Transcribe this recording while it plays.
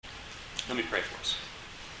Let me pray for us.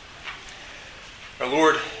 Our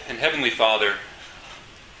Lord and Heavenly Father,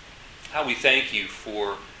 how we thank you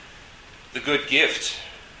for the good gift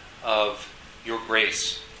of your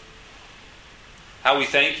grace. How we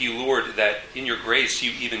thank you, Lord, that in your grace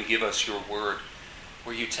you even give us your word,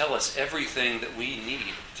 where you tell us everything that we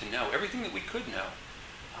need to know, everything that we could know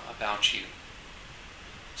about you.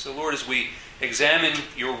 So, Lord, as we examine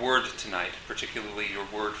your word tonight, particularly your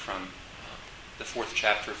word from the 4th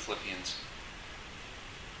chapter of Philippians,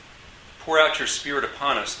 pour out your Spirit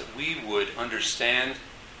upon us that we would understand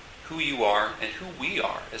who you are and who we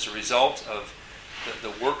are as a result of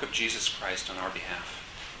the work of Jesus Christ on our behalf.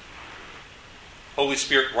 Holy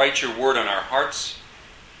Spirit, write your word on our hearts.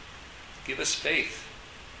 Give us faith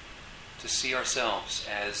to see ourselves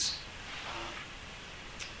as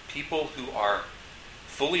people who are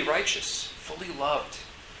fully righteous, fully loved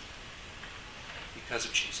because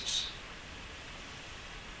of Jesus.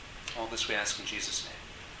 All this we ask in Jesus' name.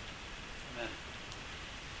 Amen.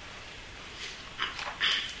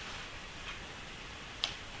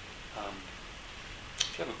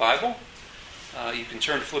 If you have a Bible, you can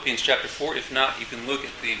turn to Philippians chapter 4. If not, you can look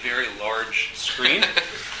at the very large screen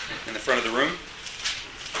in the front of the room.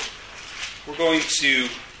 We're going to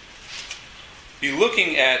be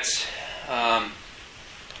looking at a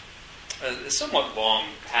somewhat long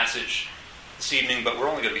passage this evening, but we're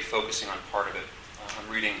only going to be focusing on part of it. I'm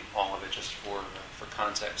reading all of it just for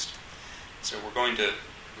context. So we're going to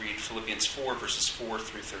read Philippians 4, verses 4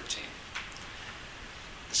 through 13.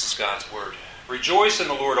 This is God's word. Rejoice in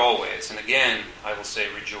the Lord always, and again I will say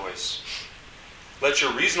rejoice. Let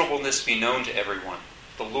your reasonableness be known to everyone.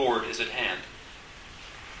 The Lord is at hand.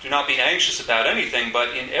 Do not be anxious about anything,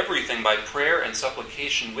 but in everything by prayer and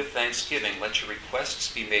supplication with thanksgiving let your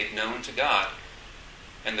requests be made known to God.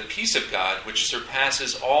 And the peace of God, which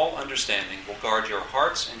surpasses all understanding, will guard your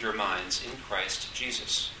hearts and your minds in Christ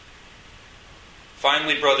Jesus.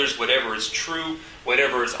 Finally, brothers, whatever is true,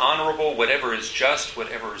 whatever is honorable, whatever is just,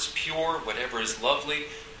 whatever is pure, whatever is lovely,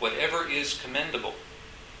 whatever is commendable,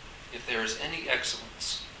 if there is any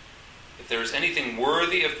excellence, if there is anything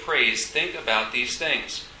worthy of praise, think about these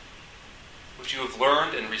things. What you have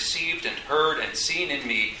learned and received and heard and seen in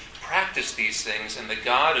me, practice these things, and the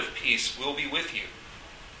God of peace will be with you.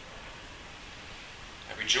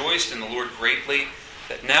 I rejoiced in the Lord greatly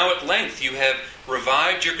that now at length you have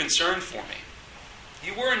revived your concern for me.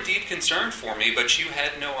 You were indeed concerned for me, but you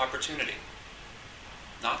had no opportunity.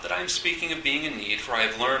 Not that I am speaking of being in need, for I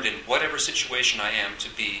have learned in whatever situation I am to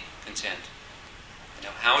be content. I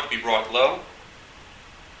know how to be brought low.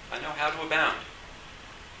 I know how to abound.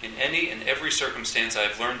 In any and every circumstance I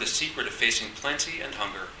have learned the secret of facing plenty and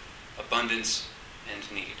hunger, abundance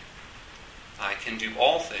and need. I can do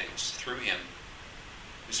all things through him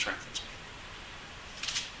who strengthens me.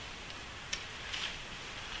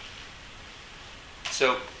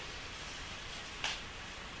 So,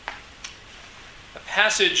 a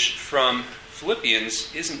passage from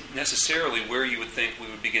Philippians isn't necessarily where you would think we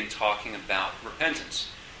would begin talking about repentance,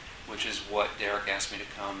 which is what Derek asked me to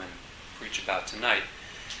come and preach about tonight.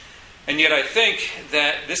 And yet I think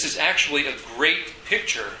that this is actually a great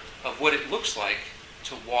picture of what it looks like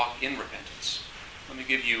to walk in repentance. Let me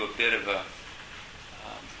give you a bit of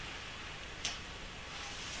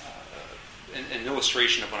an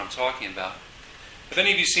illustration of what I'm talking about. Have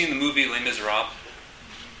any of you seen the movie Les Miserables?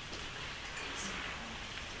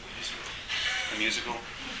 A musical?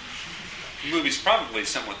 The movie's probably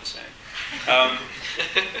somewhat the same.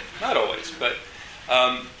 Not always, but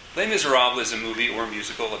Les Miserables is a movie or a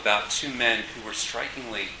musical about two men who were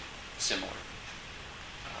strikingly similar.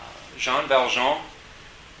 Jean Valjean,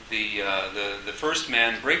 the first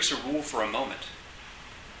man, breaks a rule for a moment,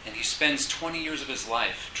 and he spends 20 years of his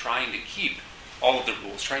life trying to keep all of the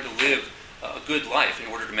rules, trying to live a good life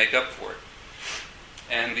in order to make up for it.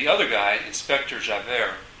 And the other guy, Inspector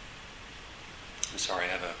Javert, I'm sorry, I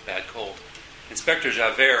have a bad cold. Inspector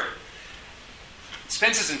Javert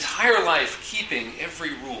spends his entire life keeping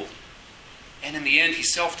every rule. And in the end, he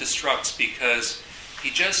self-destructs because he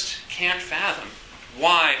just can't fathom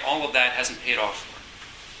why all of that hasn't paid off for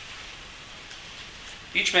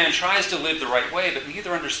him. Each man tries to live the right way, but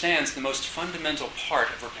neither understands the most fundamental part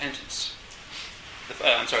of repentance.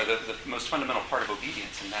 The most fundamental part of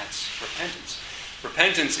obedience, and that's repentance.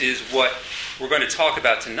 Repentance is what we're going to talk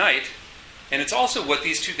about tonight, and it's also what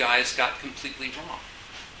these two guys got completely wrong.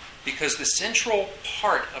 Because the central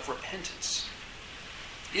part of repentance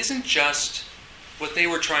isn't just what they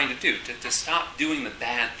were trying to do, to stop doing the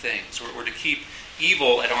bad things, or to keep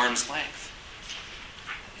evil at arm's length.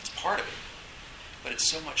 It's part of it, but it's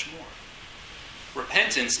so much more.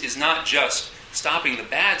 Repentance is not just stopping the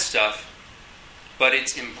bad stuff but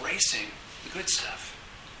it's embracing the good stuff.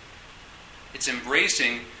 It's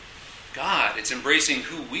embracing God. It's embracing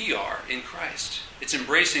who we are in Christ. It's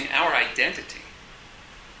embracing our identity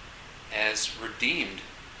as redeemed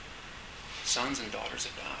sons and daughters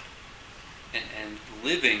of God, and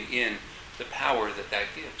living in the power that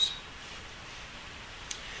gives.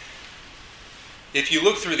 If you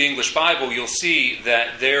look through the English Bible, you'll see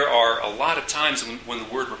that there are a lot of times when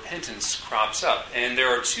the word repentance crops up. And there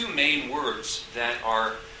are two main words that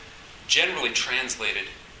are generally translated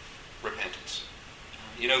repentance.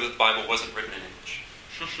 You know that the Bible wasn't written in English.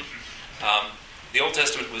 The Old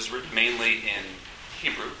Testament was written mainly in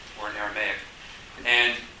Hebrew or in Aramaic.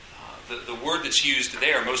 And the word that's used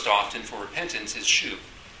there most often for repentance is shub.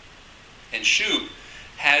 And shub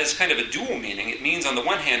has kind of a dual meaning. It means, on the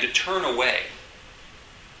one hand, to turn away.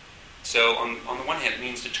 So, on the one hand, it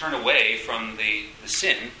means to turn away from the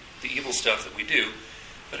sin, the evil stuff that we do,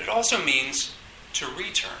 but it also means to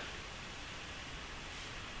return.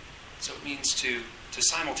 So it means to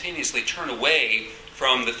simultaneously turn away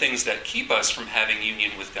from the things that keep us from having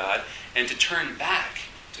union with God, and to turn back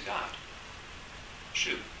to God.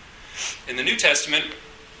 Shub. In the New Testament,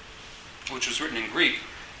 which was written in Greek,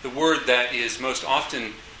 the word that is most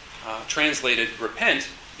often translated repent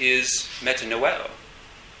is metanoeo,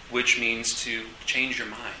 which means to change your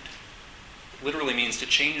mind. It literally means to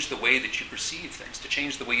change the way that you perceive things, to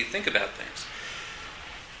change the way you think about things.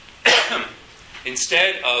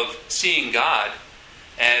 Instead of seeing God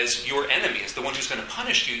as your enemy, as the one who's going to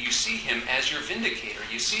punish you, you see him as your vindicator.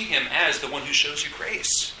 You see him as the one who shows you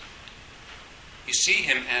grace. You see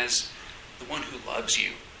him as the one who loves you,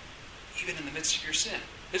 even in the midst of your sin.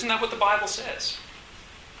 Isn't that what the Bible says?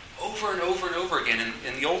 Over and over and over again,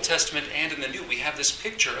 in the Old Testament and in the New, we have this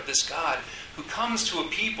picture of this God who comes to a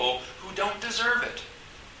people who don't deserve it.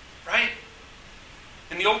 Right?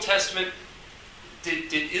 In the Old Testament,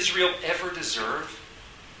 did Israel ever deserve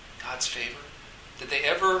God's favor? Did they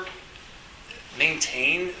ever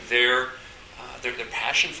maintain their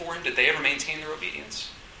passion for him? Did they ever maintain their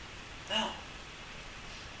obedience? No.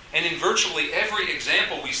 And in virtually every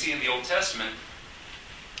example we see in the Old Testament,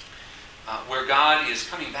 where God is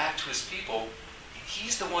coming back to his people,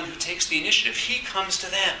 he's the one who takes the initiative. He comes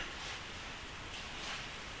to them.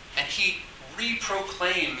 And he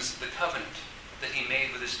reproclaims the covenant that he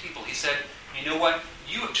made with his people. He said, you know what?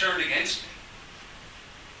 You have turned against me.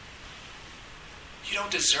 You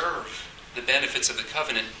don't deserve the benefits of the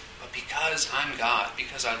covenant, but because I'm God,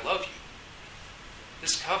 because I love you,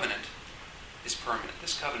 this covenant is permanent.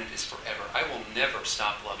 This covenant is forever. I will never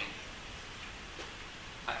stop loving you.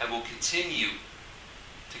 I will continue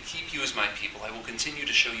to keep you as my people. I will continue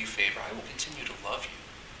to show you favor. I will continue to love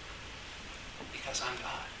you because I'm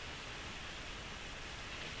God.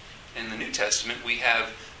 In the New Testament, we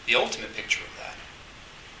have the ultimate picture of that,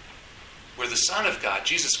 where the Son of God,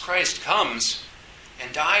 Jesus Christ, comes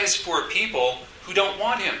and dies for a people who don't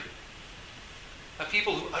want him, a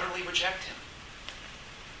people who utterly reject him.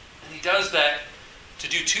 And he does that to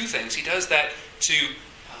do two things. He does that to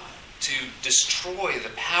destroy the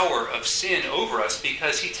power of sin over us,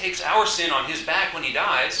 because he takes our sin on his back when he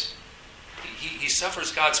dies. He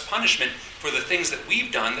suffers God's punishment for the things that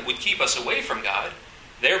we've done that would keep us away from God,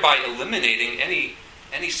 thereby eliminating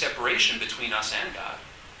any separation between us and God.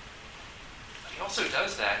 But he also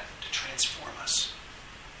does that to transform us.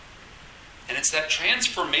 And it's that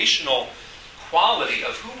transformational quality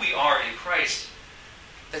of who we are in Christ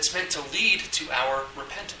that's meant to lead to our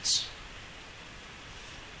repentance.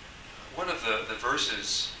 One of the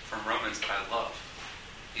verses from Romans that I love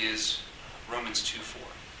is Romans 2:4.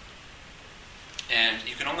 And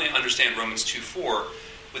you can only understand Romans 2:4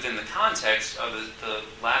 within the context of the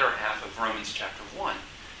latter half of Romans chapter 1.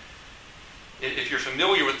 If you're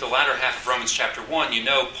familiar with the latter half of Romans chapter 1, you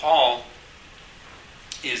know Paul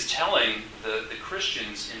is telling the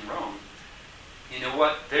Christians in Rome, you know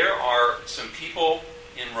what? There are some people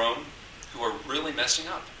in Rome who are really messing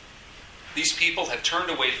up. These people have turned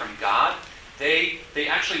away from God. They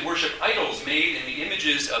actually worship idols made in the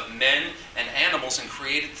images of men and animals and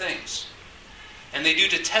created things. And they do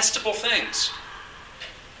detestable things.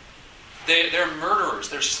 They're murderers.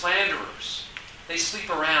 They're slanderers. They sleep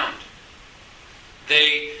around.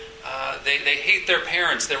 They hate their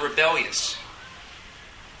parents. They're rebellious.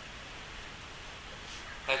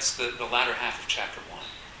 That's the latter half of chapter 1.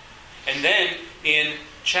 And then in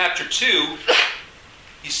chapter 2,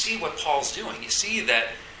 you see what Paul's doing. You see that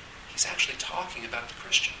he's actually talking about the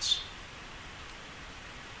Christians.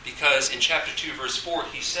 Because in chapter 2, verse 4,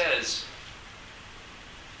 he says,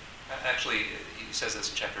 actually, he says this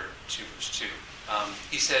in chapter 2, verse 2.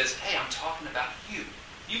 He says, hey, I'm talking about you.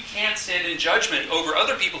 You can't stand in judgment over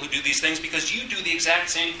other people who do these things because you do the exact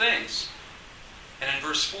same things. And in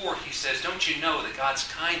verse 4, he says, don't you know that God's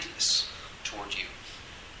kindness toward you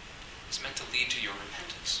is meant to lead to your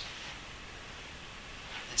repentance?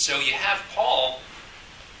 And so you have Paul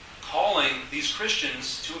calling these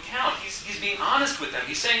Christians to account. He's being honest with them.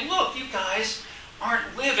 He's saying, look, you guys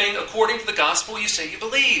aren't living according to the gospel you say you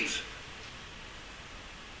believe.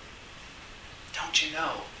 Don't you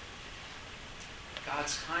know?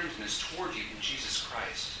 God's kindness toward you in Jesus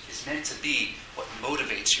Christ is meant to be what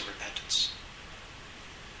motivates your repentance.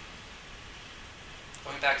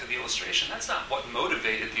 Going back to the illustration, that's not what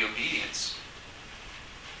motivated the obedience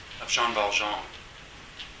of Jean Valjean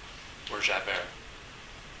or Javert.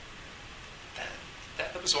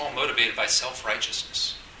 That was all motivated by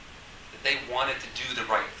self-righteousness. That they wanted to do the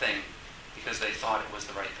right thing because they thought it was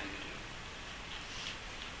the right thing to do.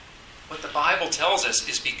 What the Bible tells us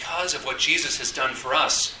is because of what Jesus has done for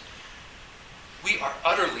us, we are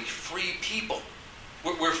utterly free people.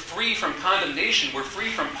 We're free from condemnation. We're free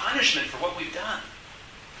from punishment for what we've done.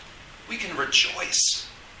 We can rejoice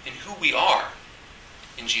in who we are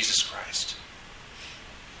in Jesus Christ.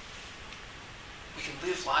 We can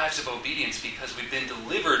live lives of obedience because we've been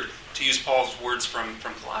delivered, to use Paul's words from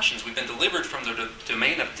Colossians, we've been delivered from the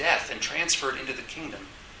domain of death and transferred into the kingdom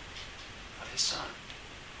of his Son.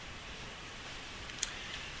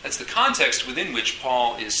 That's the context within which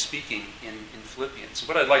Paul is speaking in Philippians.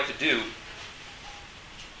 What I'd like to do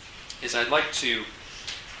is I'd like to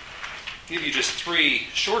give you just 3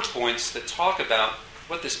 short points that talk about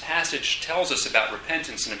what this passage tells us about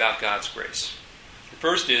repentance and about God's grace. The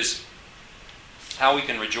first is how we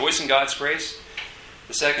can rejoice in God's grace.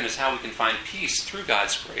 The second is how we can find peace through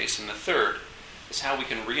God's grace. And the third is how we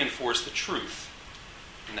can reinforce the truth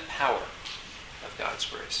and the power of God's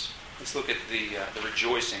grace. Let's look at the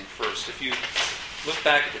rejoicing first. If you look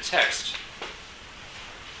back at the text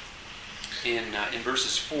in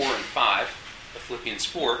verses 4 and 5 of Philippians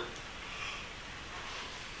 4,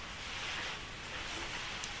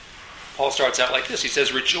 Paul starts out like this. He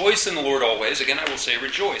says, rejoice in the Lord always. Again, I will say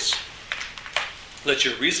rejoice. Let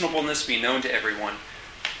your reasonableness be known to everyone.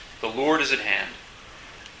 The Lord is at hand.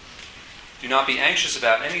 Do not be anxious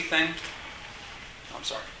about anything. I'm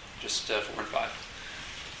sorry, just 4 and 5.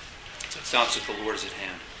 So it stops with the Lord is at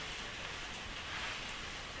hand.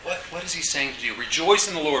 What is he saying to do? Rejoice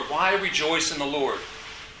in the Lord. Why rejoice in the Lord?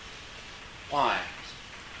 Why?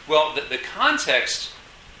 Well, the context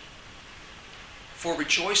for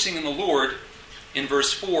rejoicing in the Lord in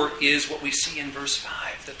verse 4 is what we see in verse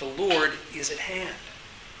 5, that the Lord is at hand.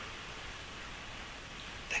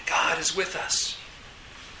 That God is with us.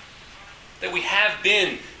 That we have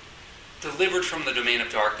been delivered from the domain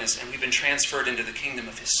of darkness and we've been transferred into the kingdom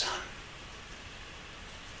of his Son.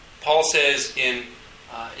 Paul says in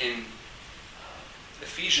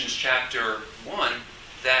Ephesians chapter 1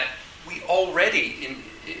 that we already,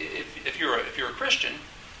 if you're a Christian,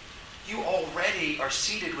 you already are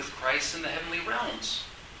seated with Christ in the heavenly realms.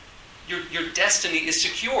 Your destiny is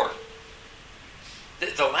secure.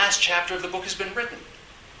 The last chapter of the book has been written.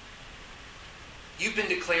 You've been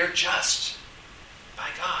declared just by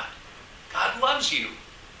God. God loves you,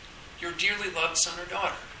 your dearly loved son or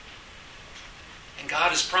daughter. And God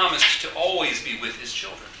has promised to always be with his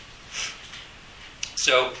children.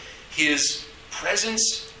 So his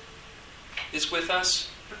presence is with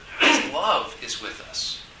us. His love is with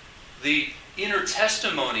us. The inner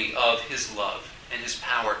testimony of his love and his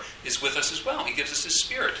power is with us as well. He gives us his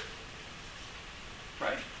Spirit.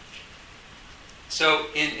 Right? So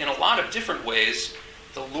in a lot of different ways,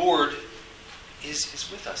 the Lord is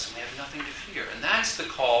with us and we have nothing to fear. And that's the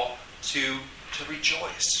call to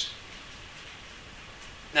rejoice.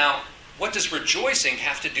 Now, what does rejoicing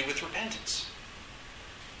have to do with repentance?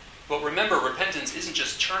 Well, remember, repentance isn't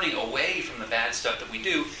just turning away from the bad stuff that we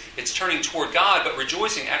do. It's turning toward God, but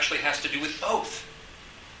rejoicing actually has to do with both.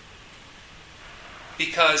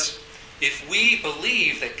 Because if we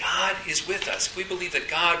believe that God is with us, if we believe that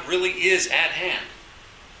God really is at hand,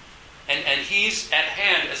 and he's at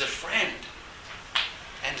hand as a friend,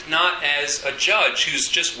 and not as a judge who's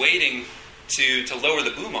just waiting to lower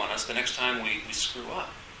the boom on us the next time we screw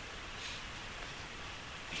up,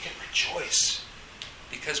 we can rejoice.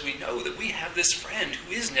 Because we know that we have this friend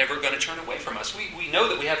who is never going to turn away from us. We know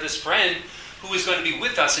that we have this friend who is going to be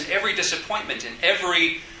with us in every disappointment, in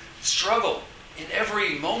every struggle, in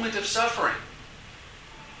every moment of suffering.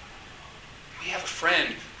 We have a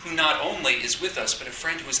friend who not only is with us, but a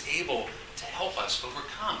friend who is able to help us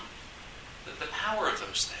overcome the power of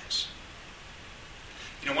those things.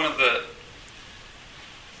 You know, one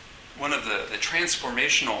of the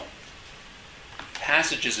transformational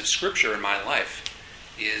passages of Scripture in my life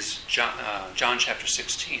is John chapter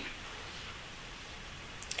 16.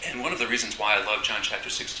 And one of the reasons why I love John chapter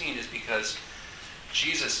 16 is because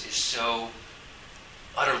Jesus is so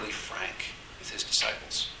utterly frank with his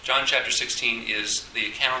disciples. John chapter 16 is the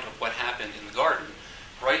account of what happened in the garden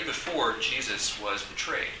right before Jesus was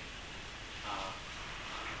betrayed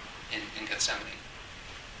in Gethsemane.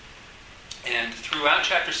 And throughout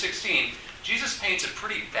chapter 16, Jesus paints a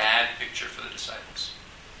pretty bad picture for the disciples.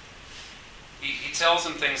 He tells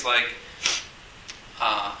them things like,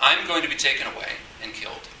 I'm going to be taken away and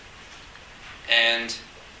killed. And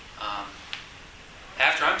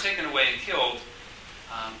after I'm taken away and killed,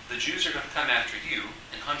 the Jews are going to come after you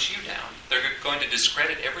and hunt you down. They're going to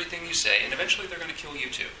discredit everything you say, and eventually they're going to kill you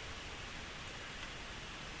too.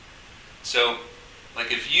 So,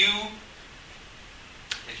 like if you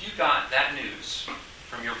got that news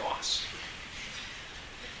from your boss,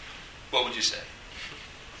 what would you say?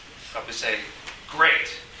 Probably say, great.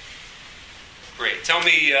 Tell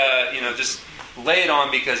me, just lay it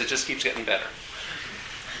on because it just keeps getting better.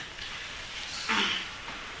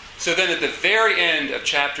 So then at the very end of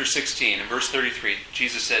chapter 16, in verse 33,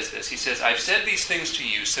 Jesus says this. He says, I've said these things to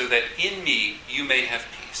you so that in me you may have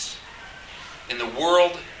peace. In the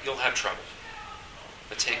world you'll have trouble.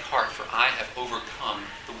 But take heart, for I have overcome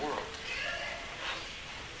the world.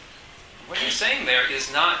 What he's saying there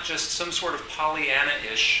is not just some sort of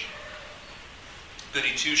Pollyanna-ish,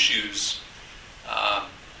 goody two-shoes,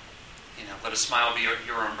 let a smile be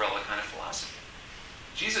your umbrella kind of philosophy.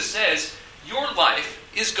 Jesus says, your life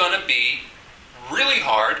is going to be really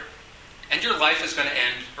hard, and your life is going to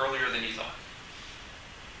end earlier than you thought.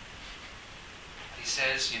 He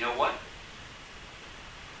says, you know what?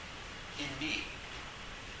 In me,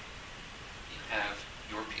 you have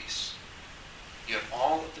your peace. You have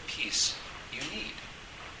all of the peace you need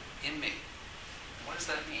in me. And what does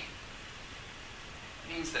that mean?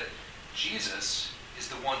 It means that Jesus is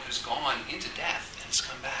the one who's gone into death and has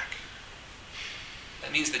come back.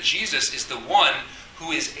 That means that Jesus is the one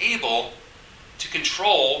who is able to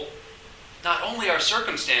control not only our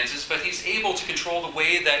circumstances, but he's able to control the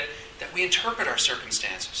way that we interpret our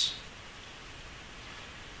circumstances.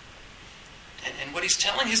 And what he's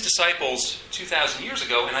telling his disciples 2,000 years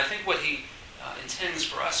ago, and I think what he intends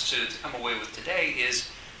for us to come away with today, is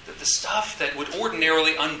that the stuff that would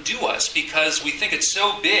ordinarily undo us because we think it's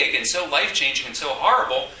so big and so life-changing and so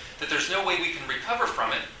horrible that there's no way we can recover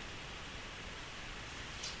from it,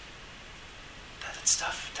 that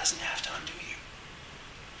stuff doesn't have to undo you.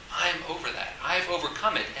 I'm over that. I've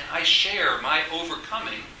overcome it, and I share my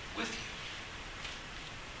overcoming with you.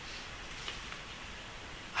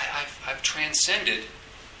 I've transcended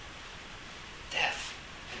death,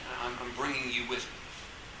 and I'm bringing you with me.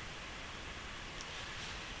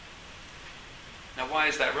 Now, why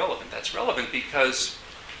is that relevant? That's relevant because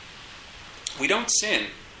we don't sin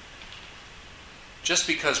just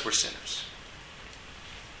because we're sinners.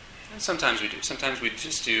 And sometimes we do. Sometimes we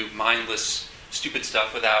just do mindless, stupid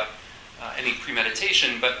stuff without any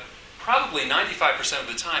premeditation, but probably 95% of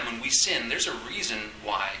the time when we sin, there's a reason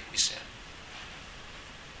why we sin.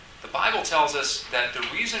 The Bible tells us that the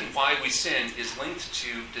reason why we sin is linked to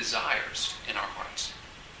desires in our hearts.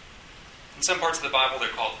 In some parts of the Bible, they're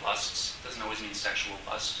called lusts. It doesn't always mean sexual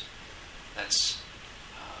lust. That's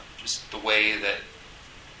just the way that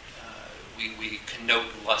we connote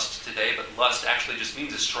lust today, but lust actually just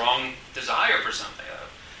means a strong desire for something.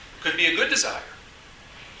 It could be a good desire,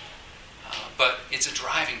 but it's a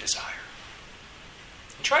driving desire.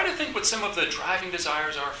 And try to think what some of the driving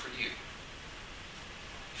desires are for you.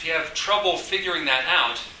 If you have trouble figuring that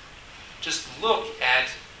out, just look at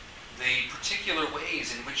the particular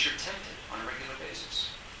ways in which you're tempted on a regular basis.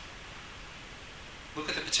 Look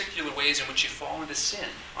at the particular ways in which you fall into sin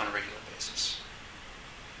on a regular basis.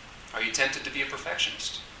 Are you tempted to be a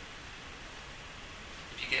perfectionist?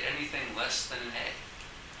 If you get anything less than an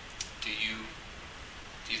A, do you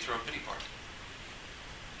throw a pity party?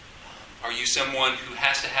 Are you someone who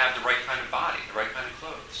has to have the right kind of body, the right kind of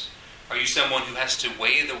clothes? Are you someone who has to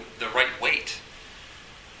weigh the right weight?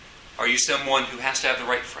 Are you someone who has to have the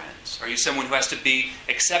right friends? Are you someone who has to be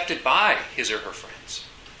accepted by his or her friends?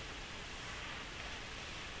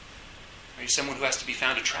 Are you someone who has to be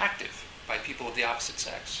found attractive by people of the opposite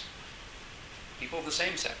sex? People of the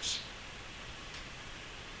same sex?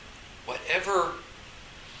 Whatever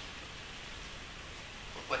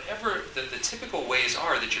the typical ways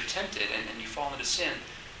are that you're tempted and you fall into sin,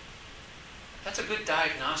 that's a good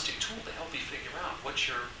diagnostic tool to help you figure out what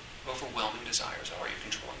your overwhelming desires are, your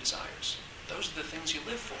controlling desires. Those are the things you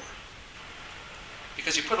live for.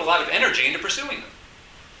 Because you put a lot of energy into pursuing them.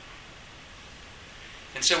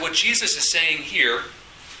 And so what Jesus is saying here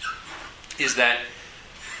is that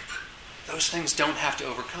those things don't have to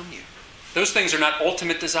overcome you. Those things are not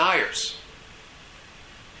ultimate desires.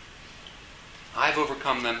 I've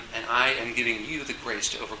overcome them, and I am giving you the grace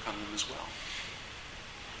to overcome them as well.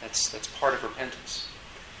 That's part of repentance.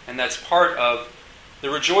 And that's part of the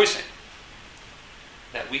rejoicing.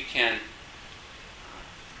 That we can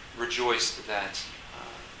rejoice that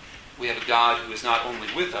we have a God who is not only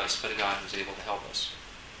with us, but a God who is able to help us.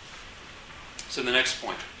 So the next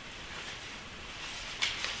point.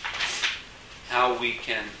 How we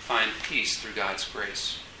can find peace through God's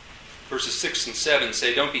grace. Verses 6 and 7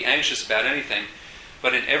 say, don't be anxious about anything,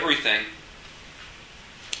 but in everything,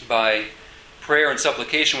 by prayer and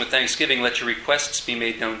supplication with thanksgiving, let your requests be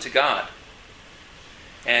made known to God.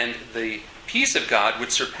 And the peace of God,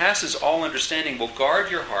 which surpasses all understanding, will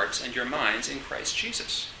guard your hearts and your minds in Christ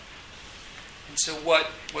Jesus. And so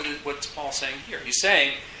what's Paul saying here? He's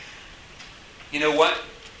saying, you know what?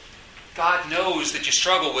 God knows that you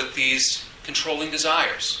struggle with these controlling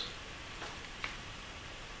desires.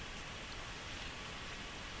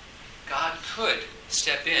 God could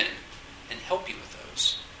step in and help you with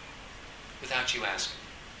those without you asking.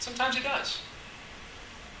 Sometimes He does.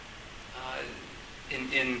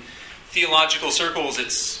 In theological circles,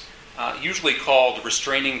 it's usually called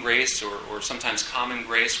restraining grace or sometimes common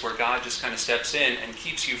grace, where God just kind of steps in and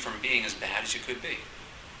keeps you from being as bad as you could be.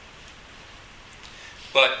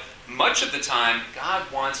 But much of the time,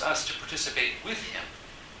 God wants us to participate with Him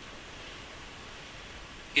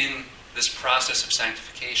in this process of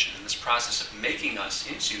sanctification, in this process of making us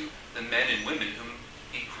into the men and women whom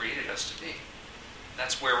He created us to be.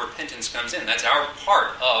 That's where repentance comes in. That's our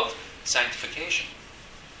part of sanctification.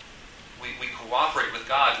 We cooperate with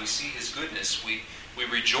God. We see His goodness. We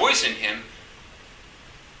rejoice in Him.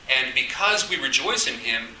 And because we rejoice in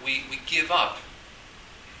Him, we give up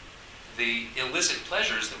the illicit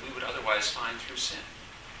pleasures that we would otherwise find through sin.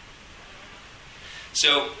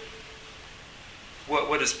 So,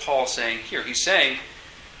 what is Paul saying here? He's saying,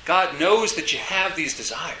 God knows that you have these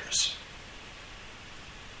desires.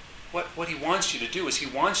 What He wants you to do is He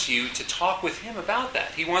wants you to talk with Him about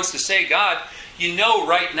that. He wants to say, God, you know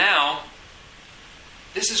right now,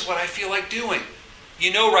 this is what I feel like doing.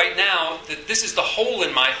 You know right now that this is the hole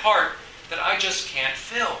in my heart that I just can't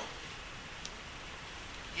fill.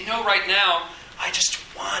 You know right now, I just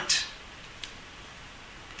want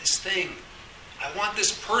this thing. I want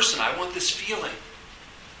this person. I want this feeling.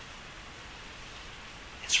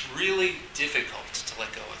 It's really difficult to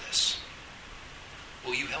let go of this.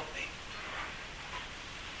 Will you help me?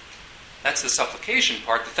 That's the supplication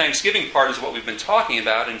part. The thanksgiving part is what we've been talking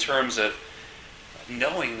about in terms of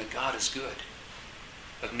knowing that God is good,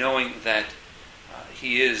 of knowing that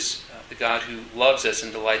He is the God who loves us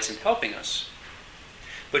and delights in helping us.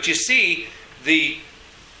 But you see, the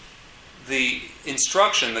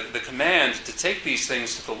instruction, the command to take these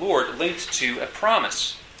things to the Lord linked to a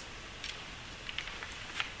promise.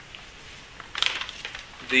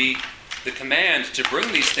 The command to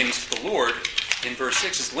bring these things to the Lord in verse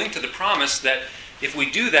 6 is linked to the promise that if we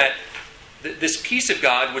do that, this peace of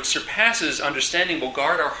God, which surpasses understanding, will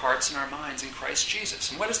guard our hearts and our minds in Christ Jesus.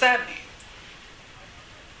 And what does that mean?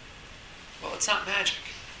 Well, it's not magic.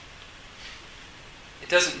 It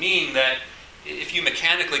doesn't mean that if you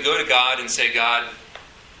mechanically go to God and say, God,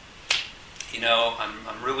 you know,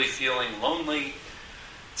 I'm really feeling lonely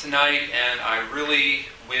tonight, and I really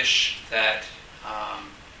wish that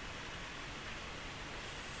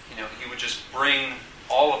you would just bring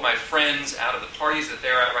all of my friends out of the parties that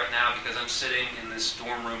they're at right now, because I'm sitting in this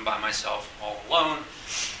dorm room by myself all alone,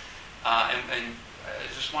 and I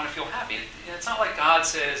just want to feel happy. It's not like God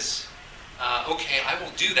says, okay, I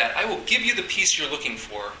will do that. I will give you the peace you're looking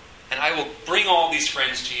for, and I will bring all these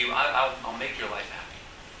friends to you. I'll make your life happy.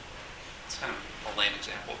 It's kind of a lame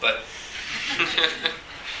example, but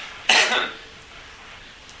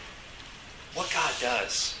what God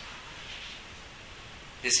does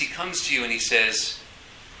is He comes to you and He says,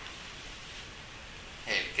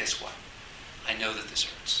 hey, guess what? I know that this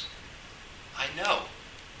hurts. I know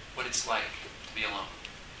what it's like to be alone.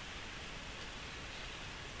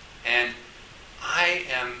 And I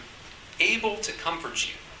am able to comfort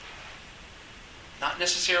you. Not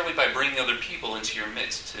necessarily by bringing other people into your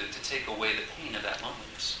midst to take away the pain of that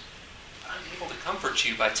loneliness. But I'm able to comfort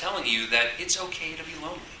you by telling you that it's okay to be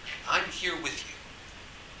lonely. I'm here with you.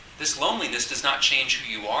 This loneliness does not change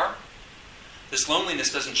who you are. This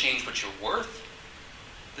loneliness doesn't change what you're worth.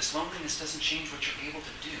 This loneliness doesn't change what you're able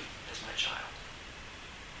to do as my child.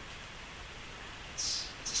 It's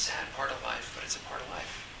a sad part of life, but it's a part of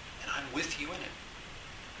life. And I'm with you in it.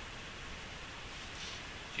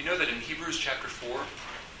 Do you know that in Hebrews chapter 4,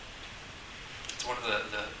 it's one of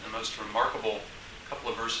the most remarkable couple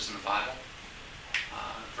of verses in the Bible,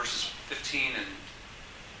 verses 15 and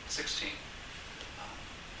 16.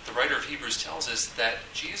 The writer of Hebrews tells us that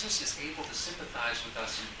Jesus is able to sympathize with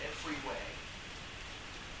us in every way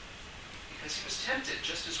because he was tempted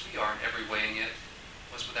just as we are in every way and yet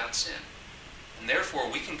was without sin. And therefore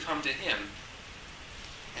we can come to him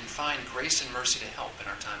and find grace and mercy to help in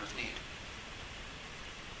our time of need.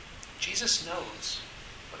 Jesus knows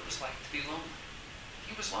what it was like to be lonely.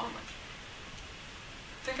 He was lonely.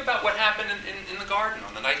 Think about what happened in the garden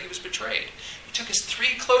on the night he was betrayed. He took his 3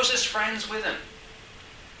 closest friends with him.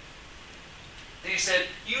 And he said,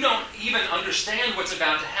 you don't even understand what's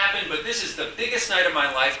about to happen, but this is the biggest night of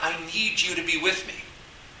my life. I need you to be with me.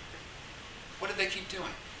 What did they keep doing?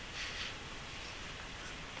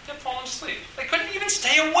 They kept falling asleep. They couldn't even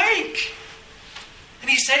stay awake. And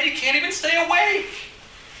he said, you can't even stay awake.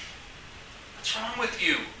 What's wrong with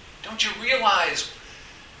you? Don't you realize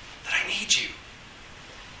that I need you?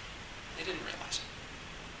 They didn't realize it.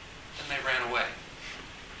 Then they ran away.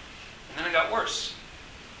 And then it got worse.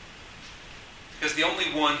 Because the only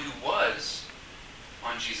one who was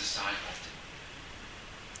on Jesus' side left him.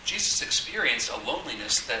 Jesus experienced a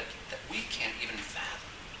loneliness that we can't even fathom.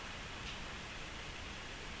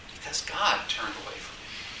 Because God turned away from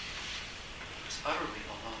him. He was utterly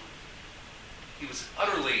alone. He was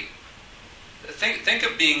utterly... Think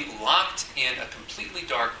of being locked in a completely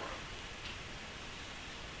dark room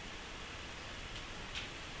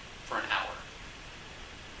for an hour.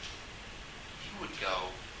 You would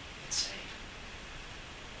go insane.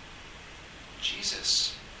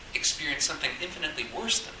 Jesus experienced something infinitely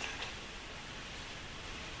worse than that.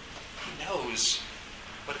 He knows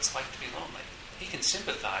what it's like to be lonely. He can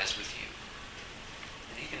sympathize with you.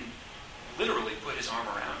 And he can literally put his arm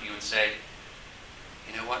around you and say,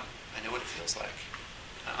 you know what? I know what it feels like.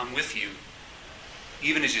 I'm with you,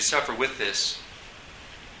 even as you suffer with this,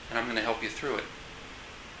 and I'm going to help you through it.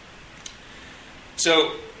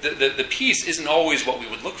 So the peace isn't always what we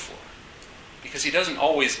would look for, because he doesn't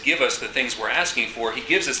always give us the things we're asking for. He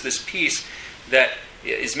gives us this peace that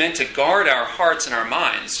is meant to guard our hearts and our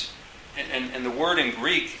minds. And the word in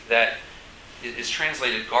Greek that is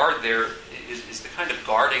translated guard there is the kind of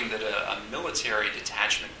guarding that a military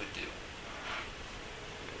detachment would do,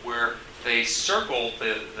 where they circle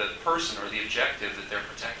the person or the objective that they're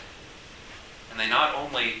protecting. And they not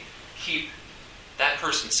only keep that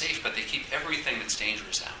person safe, but they keep everything that's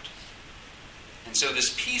dangerous out. And so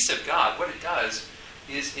this peace of God, what it does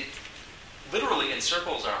is it literally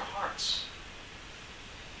encircles our hearts.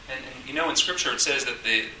 And you know, in Scripture it says that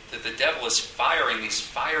the devil is firing these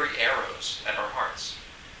fiery arrows at our hearts,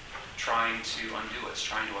 trying to undo us,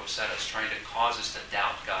 trying to upset us, trying to cause us to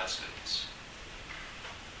doubt God's goodness.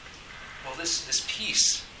 Well, this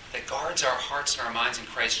peace that guards our hearts and our minds in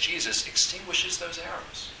Christ Jesus extinguishes those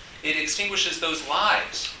arrows. It extinguishes those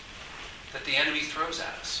lies that the enemy throws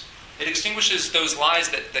at us. It extinguishes those lies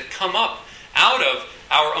that come up out of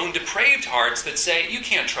our own depraved hearts that say, you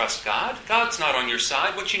can't trust God. God's not on your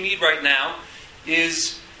side. What you need right now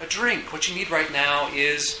is a drink. What you need right now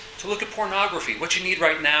is to look at pornography. What you need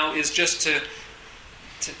right now is just to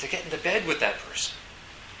get into bed with that person.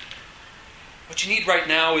 What you need right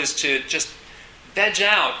now is to just veg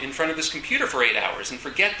out in front of this computer for 8 hours and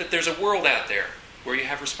forget that there's a world out there where you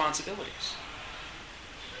have responsibilities.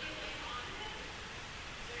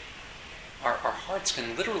 Our hearts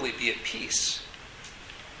can literally be at peace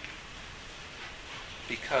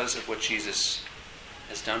because of what Jesus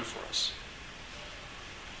has done for us.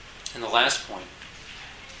 And the last point,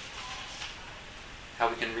 how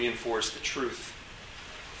we can reinforce the truth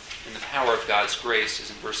and the power of God's grace, is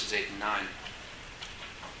in verses 8 and 9.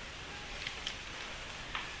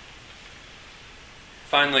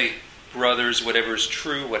 Finally, brothers, whatever is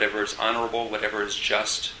true, whatever is honorable, whatever is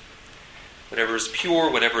just, whatever is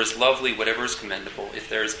pure, whatever is lovely, whatever is commendable, if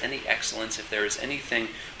there is any excellence, if there is anything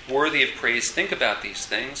worthy of praise, think about these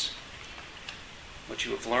things. What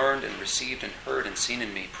you have learned and received and heard and seen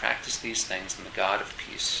in me, practice these things, and the God of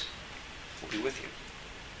peace will be with you.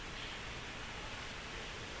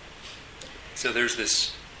 So there's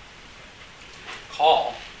this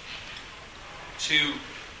call to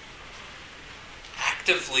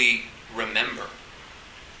actively remember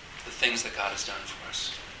the things that God has done for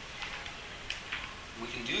us. We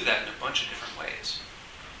can do that in a bunch of different ways.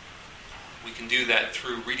 We can do that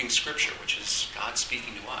through reading Scripture, which is God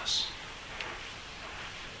speaking to us.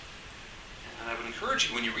 And I would encourage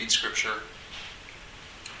you, when you read Scripture,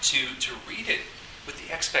 to read it with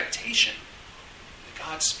the expectation that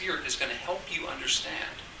God's Spirit is going to help you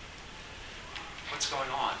understand. what's going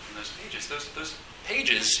on in those pages. Those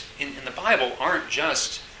pages in the Bible aren't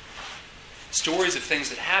just stories of things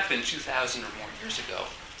that happened 2,000 or more years ago.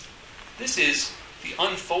 This is the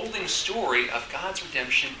unfolding story of God's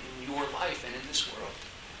redemption in your life and in this world.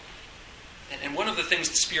 And one of the things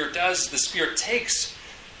the Spirit does is the Spirit takes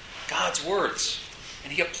God's words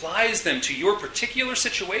and He applies them to your particular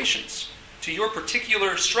situations, to your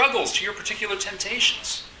particular struggles, to your particular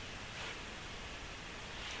temptations.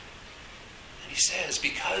 And He says,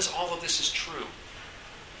 because all of this is true,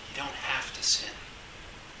 you don't have to sin.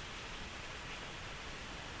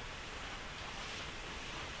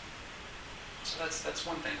 So that's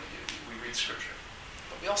one thing we do. We read Scripture.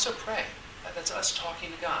 But we also pray. That's us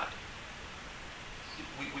talking to God.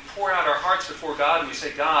 We pour out our hearts before God and we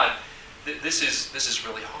say, God, this is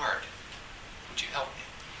really hard. Would you help me?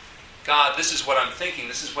 God, this is what I'm thinking.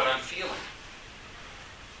 This is what I'm feeling.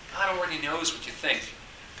 God already knows what you think.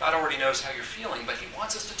 God already knows how you're feeling, but He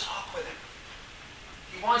wants us to talk with Him.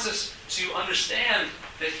 He wants us to understand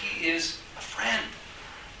that He is a friend.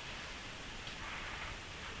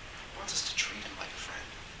 He wants us to treat Him like a friend.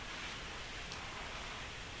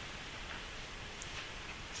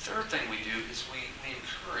 The third thing we do is we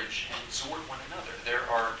encourage and exhort one another. There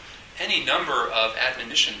are any number of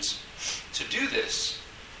admonitions to do this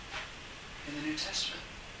in the New Testament.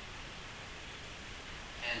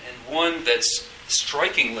 And one that's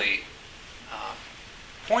strikingly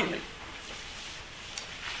poignant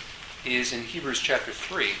is in Hebrews chapter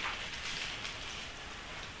 3,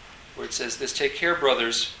 where it says this, "Take care,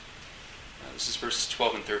 brothers," this is verses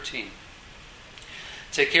 12 and 13.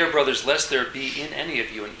 "Take care, brothers, lest there be in any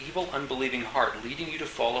of you an evil, unbelieving heart, leading you to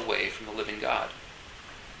fall away from the living God.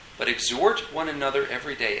 But exhort one another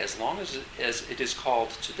every day, as long as it is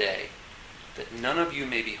called today, that none of you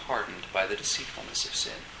may be hardened by the deceitfulness of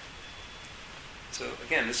sin." So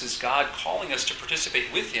again, this is God calling us to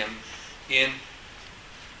participate with Him in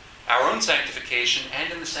our own sanctification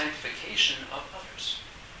and in the sanctification of others.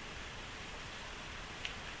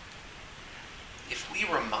 If we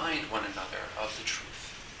remind one another of the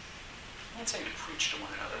truth, I'm not saying to preach to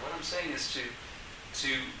one another. What I'm saying is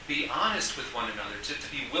to be honest with one another, to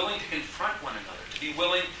be willing to confront one another, to be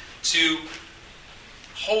willing to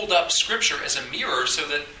hold up Scripture as a mirror so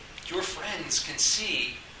that your friends can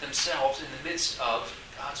see themselves in the midst of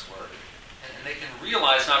God's Word. And they can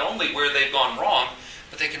realize not only where they've gone wrong,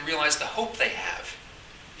 but they can realize the hope they have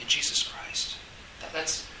in Jesus Christ.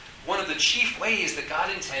 That's one of the chief ways that God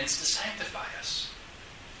intends to sanctify us,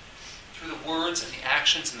 through the words and the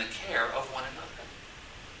actions and the care of one another.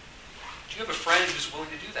 Do you have a friend who's willing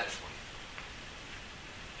to do that for you?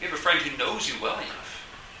 Do you have a friend who knows you well enough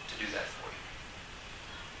to do that for you?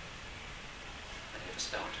 Many of us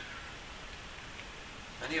don't.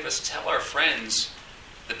 Many of us tell our friends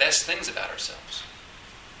the best things about ourselves,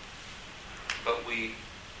 but we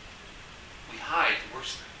hide the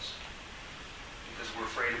worst things because we're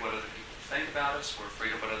afraid of what other people think about us. We're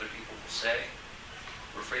afraid of what other people will say.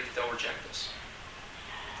 We're afraid that they'll reject us.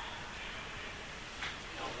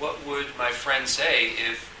 You know, what would my friend say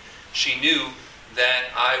if she knew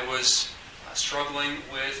that I was struggling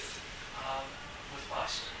with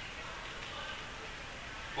lust?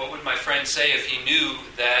 What would my friend say if he knew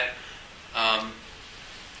that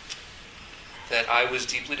that I was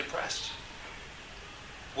deeply depressed?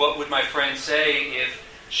 What would my friend say if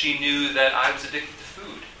she knew that I was addicted to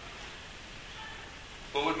food?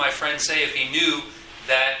 What would my friend say if he knew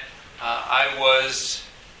that I was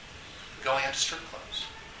going out to strip clubs?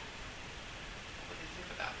 What do you think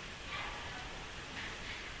about it?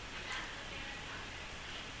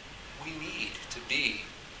 We need to be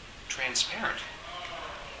transparent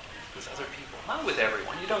with other people, not with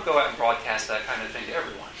everyone. You don't go out and broadcast that kind of thing to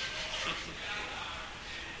everyone.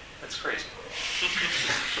 That's crazy.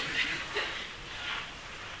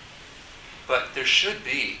 But there should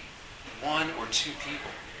be one or two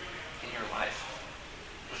people in your life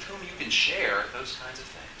with whom you can share those kinds of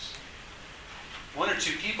things. One or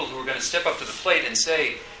two people who are going to step up to the plate and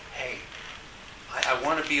say, hey, I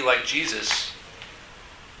want to be like Jesus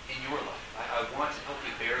in your life. I want to help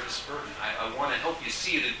you bear this burden. I want to help you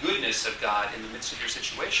see the goodness of God in the midst of your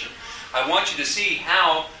situation. I want you to see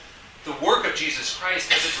how the work of Jesus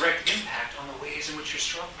Christ has a direct impact on the ways in which you're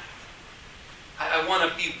struggling. I want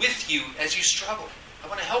to be with you as you struggle. I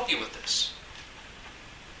want to help you with this.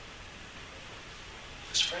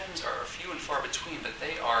 Because friends are few and far between, but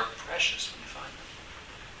they are precious when you find them.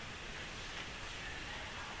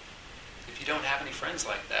 If you don't have any friends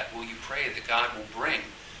like that, will you pray that God will bring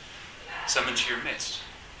some into your midst?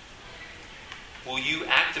 Will you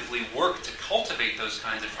actively work to cultivate those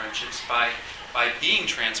kinds of friendships by being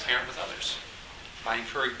transparent with others? by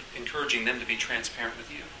encouraging them to be transparent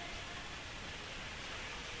with you.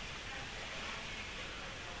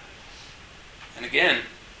 And again,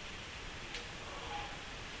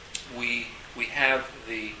 we have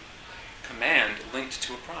the command linked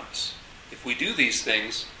to a promise. If we do these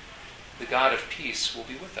things, the God of peace will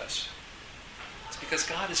be with us. It's because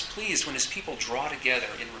God is pleased when his people draw together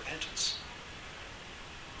in repentance.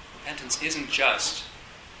 Repentance isn't just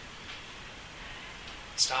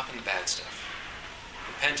stopping the bad stuff.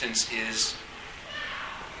 Repentance is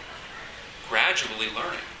gradually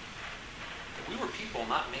learning that we were people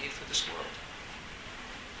not made for this world.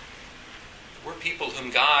 We're people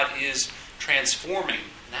whom God is transforming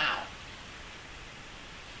now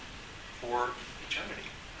for eternity.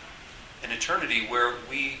 An eternity where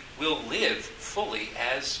we will live fully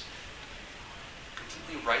as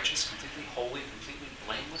completely righteous, completely holy, completely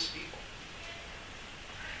blameless people.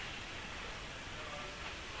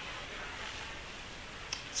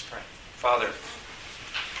 Let's pray. Father,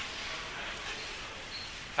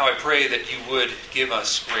 how I pray that you would give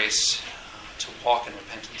us grace to walk in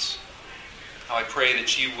repentance. How I pray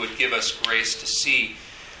that you would give us grace to see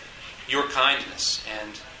your kindness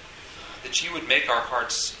and that you would make our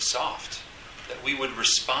hearts soft, that we would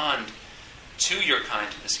respond to your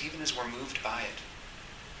kindness even as we're moved by it.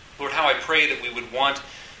 Lord, how I pray that we would want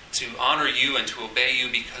to honor you and to obey you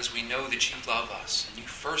because we know that you love us and you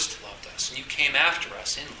first loved us and you came after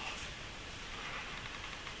us in love.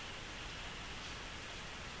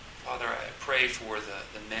 Father, I pray for the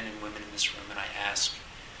men and women in this room, and I ask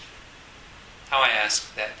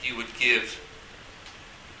that you would give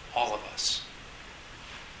all of us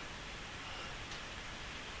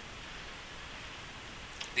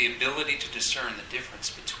the ability to discern the difference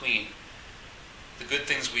between the good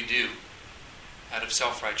things we do out of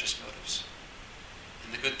self-righteous motives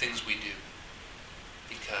and the good things we do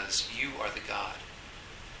because you are the God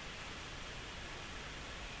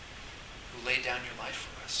who laid down your life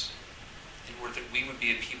for us in order that we would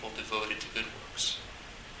be a people devoted to good works.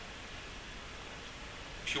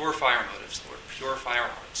 Purify our motives, Lord. Purify our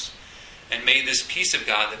hearts. And may this peace of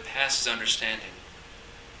God that passes understanding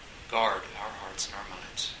guard our hearts and our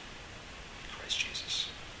minds.